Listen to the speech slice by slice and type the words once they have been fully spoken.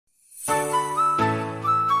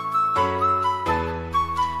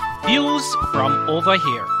Views from over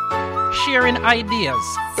here. Sharing ideas,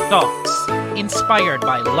 thoughts, inspired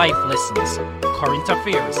by life lessons, current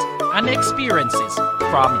affairs, and experiences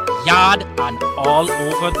from yard and all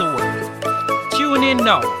over the world. Tune in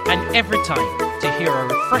now and every time to hear a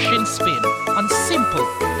refreshing spin on simple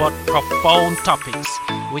but profound topics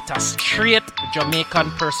with a straight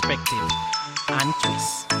Jamaican perspective and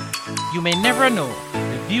twist. You may never know,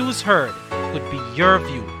 the views heard could be your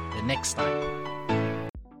view the next time.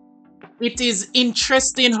 It is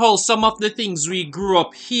interesting how some of the things we grew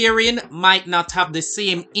up hearing might not have the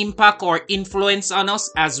same impact or influence on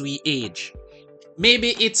us as we age. Maybe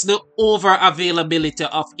it's the over availability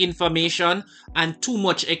of information and too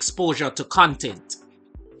much exposure to content.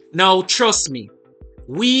 Now, trust me,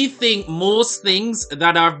 we think most things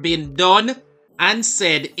that have been done and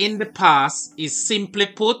said in the past is, simply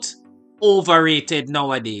put, overrated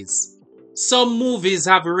nowadays. Some movies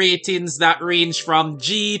have ratings that range from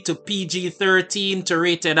G to PG-13 to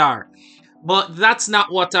rated R. But that's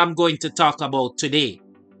not what I'm going to talk about today.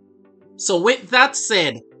 So with that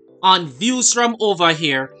said, on Views from Over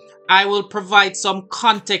Here, I will provide some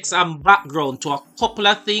context and background to a couple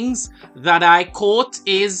of things that I quote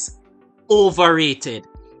is overrated.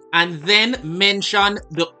 And then mention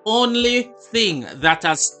the only thing that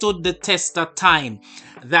has stood the test of time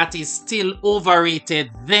that is still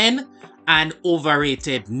overrated then and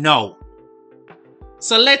overrated now.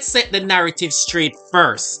 So let's set the narrative straight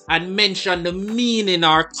first and mention the meaning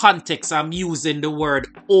or context I'm using the word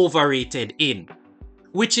overrated in,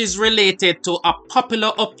 which is related to a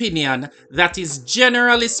popular opinion that is,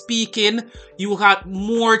 generally speaking, you had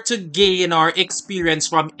more to gain or experience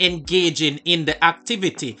from engaging in the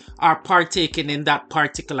activity or partaking in that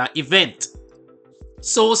particular event.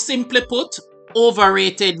 So simply put,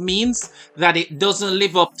 overrated means that it doesn't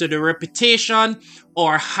live up to the reputation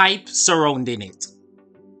or hype surrounding it.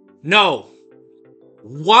 Now,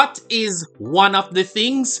 what is one of the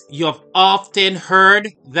things you've often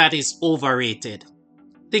heard that is overrated?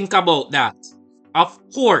 Think about that. Of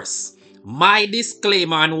course, my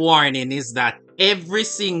disclaimer and warning is that every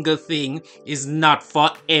single thing is not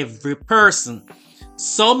for every person.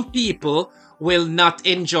 Some people will not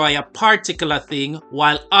enjoy a particular thing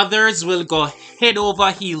while others will go head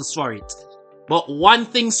over heels for it. But one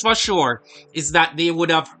thing's for sure is that they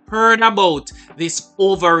would have heard about this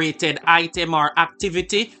overrated item or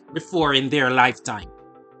activity before in their lifetime.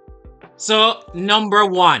 So, number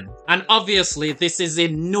one, and obviously this is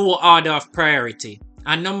in no order of priority.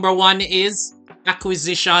 And number one is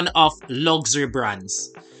acquisition of luxury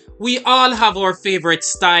brands. We all have our favorite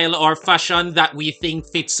style or fashion that we think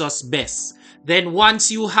fits us best. Then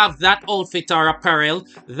once you have that outfit or apparel,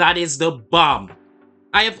 that is the bomb.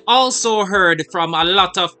 I have also heard from a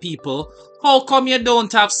lot of people, how come you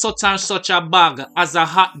don't have such and such a bag as a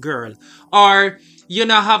hot girl? Or you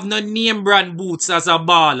don't have no name brand boots as a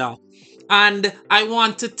baller? And I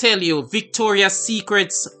want to tell you, Victoria's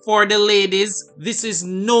Secrets for the ladies, this is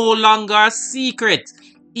no longer a secret.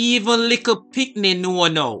 Even little Pickney know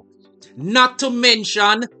now. Not to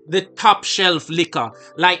mention the top shelf liquor,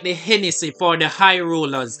 like the Hennessy for the high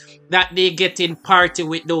rollers that they get in party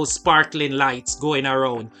with those sparkling lights going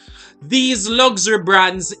around. These luxury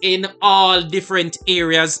brands in all different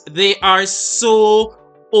areas, they are so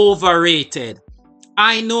overrated.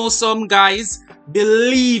 I know some guys,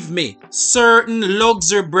 believe me, certain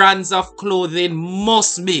luxury brands of clothing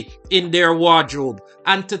must be in their wardrobe.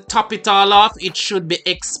 And to top it all off, it should be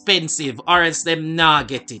expensive or else them not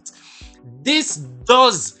get it. This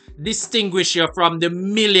does distinguish you from the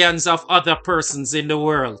millions of other persons in the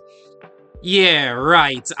world. Yeah,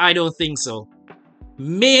 right, I don't think so.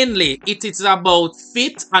 Mainly, it is about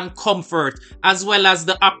fit and comfort as well as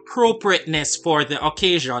the appropriateness for the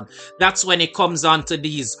occasion. That's when it comes on to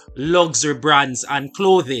these luxury brands and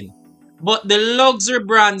clothing. But the luxury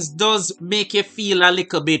brands does make you feel a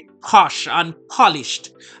little bit posh and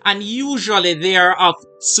polished. And usually they are of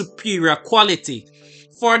superior quality.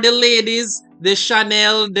 For the ladies, the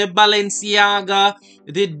Chanel, the Balenciaga,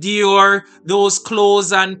 the Dior, those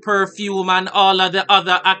clothes and perfume and all of the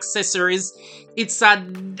other accessories, it's a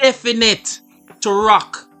definite to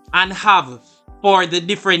rock and have for the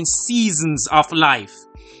different seasons of life.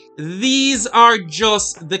 These are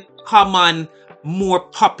just the common, more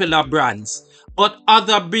popular brands. But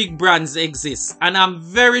other big brands exist. And I'm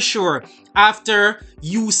very sure after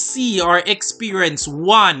you see or experience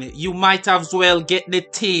one, you might as well get the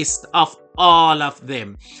taste of all of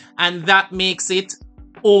them. And that makes it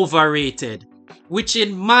overrated. Which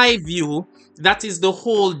in my view, that is the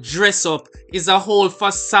whole dress up, is a whole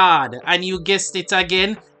facade. And you guessed it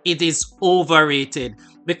again, it is overrated.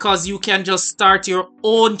 because you can just start your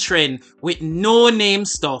own trend with no name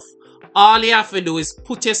stuff. All you have to do is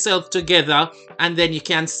put yourself together and then you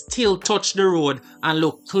can still touch the road and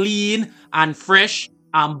look clean and fresh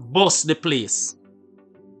and bust the place.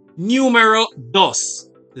 Numero dos.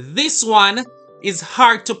 This one is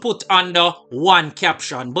hard to put under one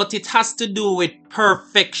caption, but it has to do with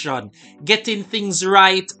perfection, getting things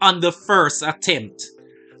right on the first attempt.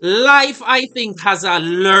 Life, I think, has a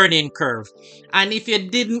learning curve, and if you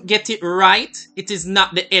didn't get it right, it is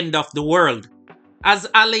not the end of the world. As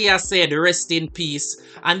Aliyah said, rest in peace,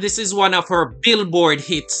 and this is one of her Billboard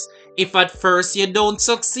hits. If at first you don't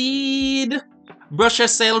succeed, brush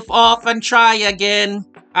yourself off and try again.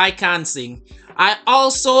 I can't sing. I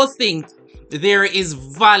also think there is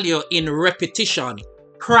value in repetition,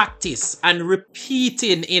 practice, and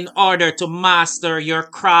repeating in order to master your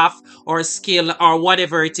craft or skill or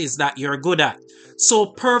whatever it is that you're good at. So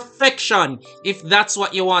perfection, if that's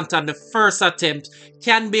what you want on the first attempt,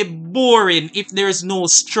 can be boring if there's no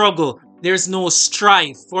struggle, there's no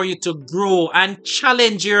strive for you to grow and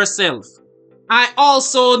challenge yourself. I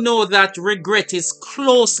also know that regret is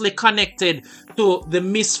closely connected to the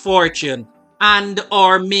misfortune and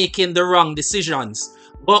or making the wrong decisions.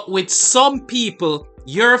 But with some people,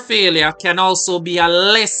 your failure can also be a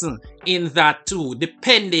lesson in that too,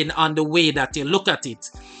 depending on the way that you look at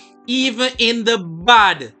it. Even in the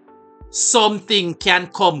bad, something can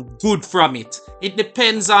come good from it. It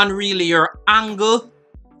depends on really your angle.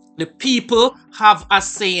 The people have a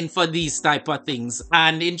saying for these type of things,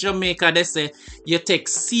 and in Jamaica they say you take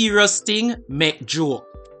serious thing, make joke.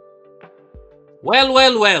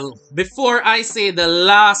 Well, before I say the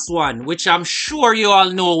last one, which I'm sure you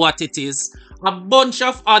all know what it is, a bunch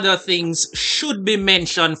of other things should be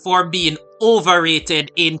mentioned for being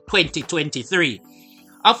overrated in 2023.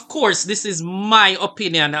 Of course, this is my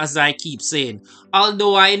opinion, as I keep saying,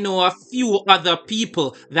 although I know a few other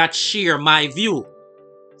people that share my view.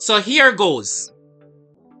 So here goes.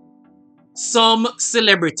 Some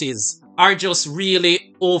celebrities are just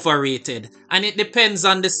really overrated, and it depends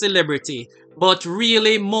on the celebrity. But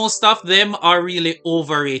really, most of them are really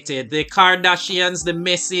overrated. The Kardashians, the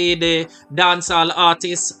Messi, the dancehall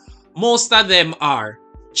artists, most of them are.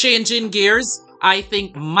 Changing gears, I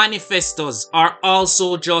think manifestos are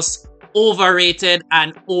also just overrated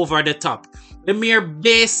and over the top. The mere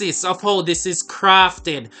basis of how this is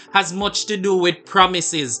crafted has much to do with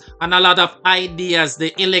promises and a lot of ideas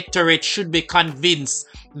the electorate should be convinced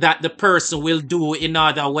that the person will do in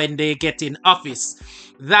order when they get in office.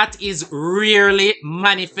 That is rarely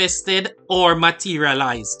manifested or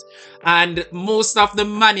materialized. And most of the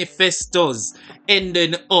manifestos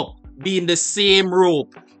ended up being the same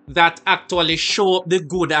rope that actually show up the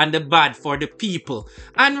good and the bad for the people.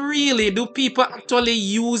 And really, do people actually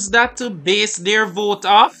use that to base their vote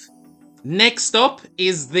off? Next up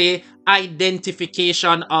is the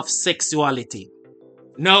identification of sexuality.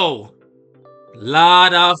 No,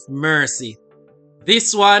 Lord of mercy.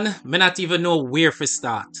 This one, may not even know where to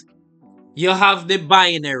start. You have the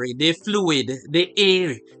binary, the fluid, the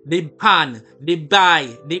air, the pan, the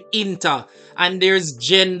bi, the inter, and there's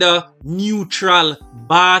gender neutral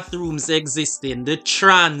bathrooms existing, the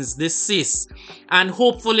trans, the cis. And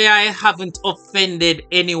hopefully I haven't offended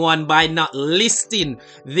anyone by not listing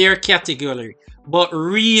their category. But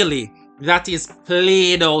really, that is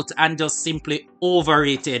played out and just simply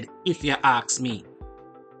overrated if you ask me.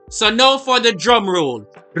 So now for the drum roll.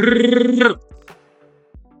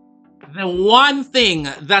 The one thing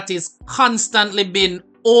that is constantly been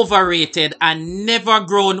overrated and never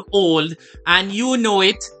grown old, and you know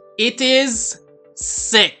it, it is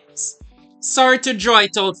sex. Sorry to draw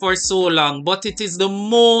it out for so long, but it is the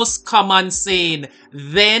most common saying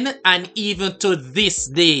then and even to this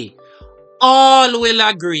day. All will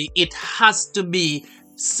agree it has to be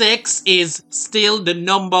sex is still the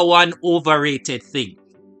number one overrated thing.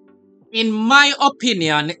 In my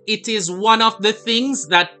opinion, it is one of the things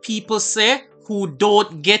that people say who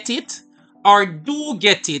don't get it or do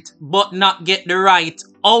get it but not get the right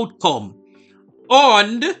outcome.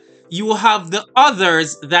 And you have the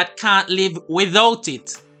others that can't live without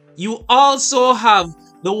it. You also have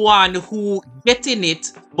the one who getting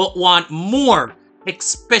it but want more,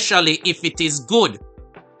 especially if it is good.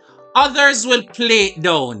 Others will play it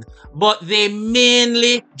down, but they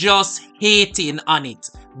mainly just hating on it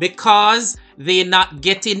because they're not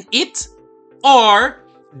getting it or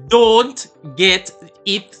don't get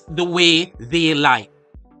it the way they like.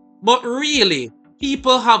 But really,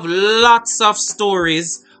 people have lots of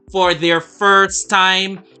stories for their first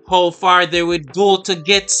time, how far they would go to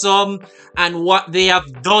get some, and what they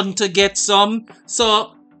have done to get some.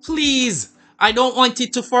 So please, I don't want you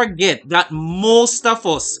to forget that most of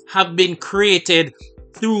us have been created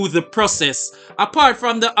through the process, apart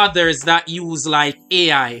from the others that use like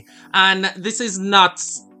AI. And this is not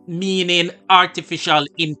meaning artificial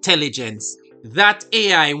intelligence. That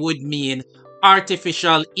AI would mean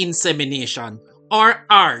artificial insemination or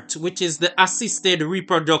ART, which is the assisted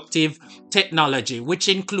reproductive technology, which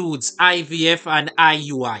includes IVF and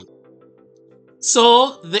IUI.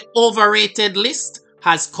 So the overrated list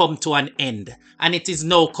has come to an end and it is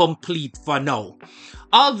now complete for now.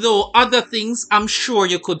 Although other things I'm sure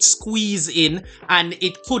you could squeeze in and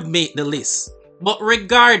it could make the list. But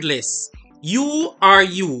regardless, you are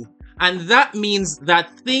you. And that means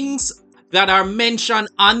that things that are mentioned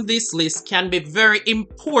on this list can be very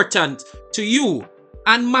important to you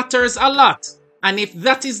and matters a lot. And if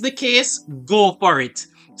that is the case, go for it.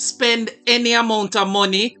 Spend any amount of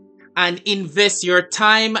money and invest your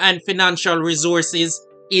time and financial resources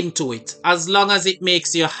into it as long as it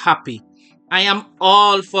makes you happy. I am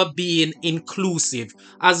all for being inclusive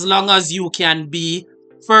as long as you can be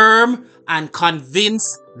firm and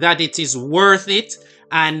convinced that it is worth it,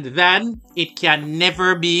 and then it can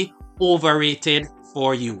never be overrated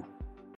for you.